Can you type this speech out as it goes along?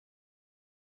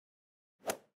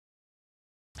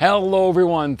Hello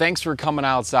everyone, thanks for coming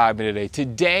outside with me today.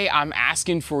 Today I'm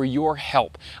asking for your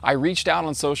help. I reached out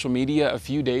on social media a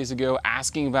few days ago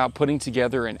asking about putting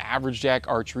together an Average Jack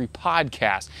Archery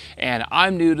podcast. And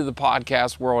I'm new to the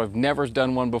podcast world, I've never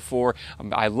done one before.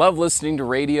 I love listening to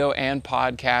radio and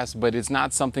podcasts, but it's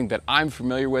not something that I'm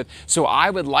familiar with. So I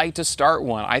would like to start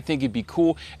one. I think it'd be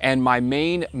cool. And my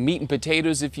main meat and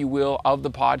potatoes, if you will, of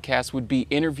the podcast would be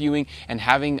interviewing and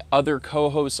having other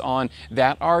co-hosts on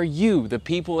that are you, the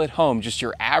people at home, just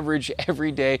your average,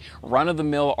 everyday,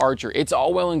 run-of-the-mill archer. It's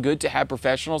all well and good to have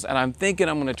professionals, and I'm thinking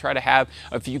I'm going to try to have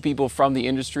a few people from the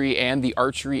industry and the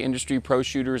archery industry, pro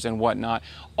shooters and whatnot,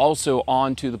 also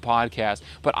onto the podcast.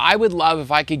 But I would love if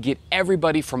I could get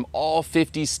everybody from all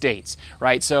 50 states,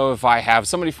 right? So if I have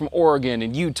somebody from Oregon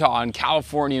and Utah and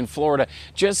California and Florida,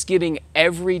 just getting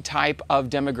every type of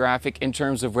demographic in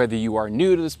terms of whether you are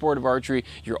new to the sport of archery,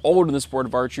 you're old in the sport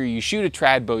of archery, you shoot a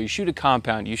trad bow, you shoot a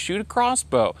compound, you shoot a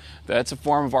crossbow. That's a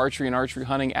form of archery and archery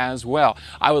hunting as well.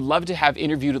 I would love to have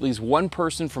interviewed at least one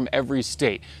person from every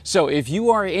state. So if you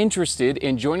are interested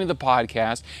in joining the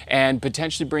podcast and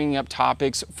potentially bringing up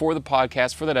topics for the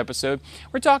podcast for that episode,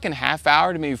 we're talking half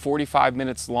hour to maybe 45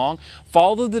 minutes long.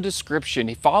 Follow the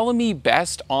description. Follow me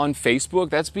best on Facebook.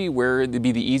 That's where it'd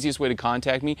be the easiest way to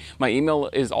contact me. My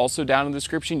email is also down in the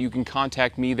description. You can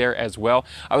contact me there as well.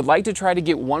 I would like to try to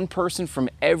get one person from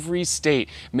every state.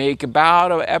 Make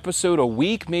about an episode a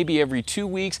week, maybe every 2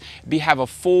 weeks, have a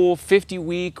full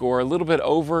 50-week or a little bit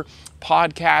over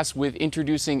podcast with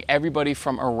introducing everybody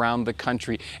from around the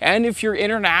country. And if you're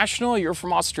international, you're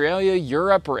from Australia,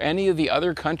 Europe, or any of the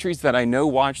other countries that I know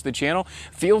watch the channel,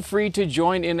 feel free to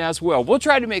join in as well. We'll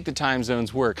try to make the time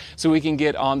zones work so we can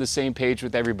get on the same page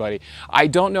with everybody. I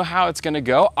don't know how it's going to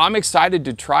go. I'm excited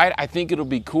to try it. I think it'll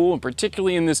be cool, and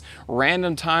particularly in this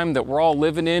random time that we're all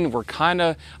living in, we're kind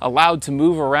of allowed to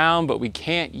move around, but we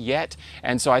can't yet.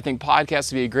 And so I think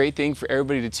podcasts would be a great thing for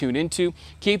everybody to tune into.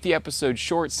 Keep the episode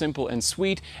short, simple, and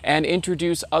sweet, and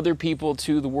introduce other people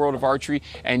to the world of archery,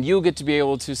 and you'll get to be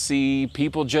able to see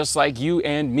people just like you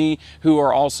and me who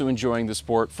are also enjoying the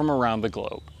sport from around the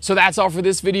globe. So that's all for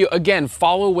this video. Again,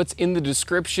 follow what's in the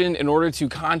description in order to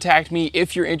contact me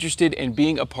if you're interested in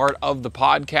being a part of the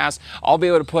podcast. I'll be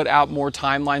able to put out more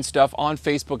timeline stuff on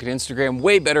Facebook and Instagram,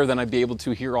 way better than I'd be able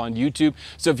to here on YouTube.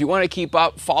 So if you want to keep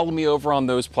up, follow me over on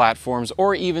those platforms,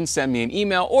 or even send me an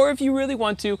email, or if you really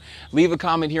want to, leave a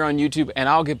comment here on YouTube and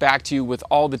I'll get back to you with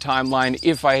all the timeline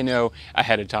if I know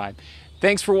ahead of time.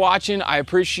 Thanks for watching. I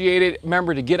appreciate it.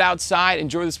 Remember to get outside,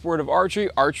 enjoy the sport of archery,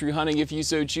 archery hunting if you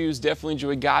so choose. Definitely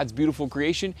enjoy God's beautiful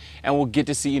creation, and we'll get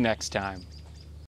to see you next time.